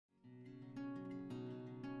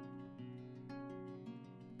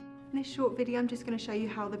In this short video I'm just going to show you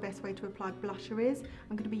how the best way to apply blusher is.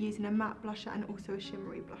 I'm going to be using a matte blusher and also a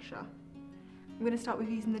shimmery blusher. I'm going to start with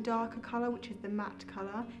using the darker colour, which is the matte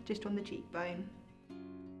colour, just on the cheekbone.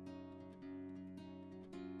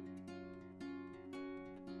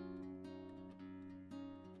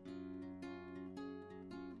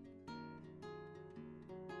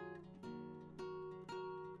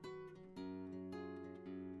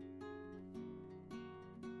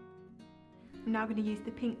 I'm now going to use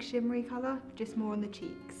the pink shimmery colour, just more on the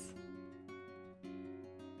cheeks.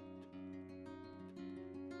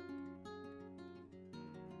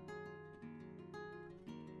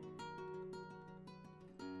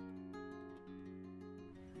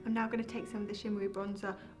 I'm now going to take some of the shimmery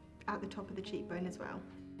bronzer at the top of the cheekbone as well.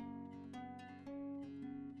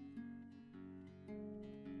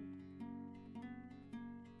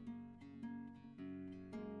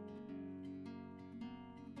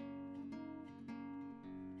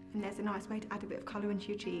 And there's a nice way to add a bit of colour into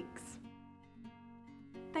your cheeks.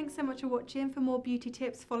 Thanks so much for watching. For more beauty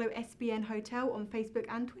tips, follow SBN Hotel on Facebook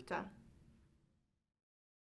and Twitter.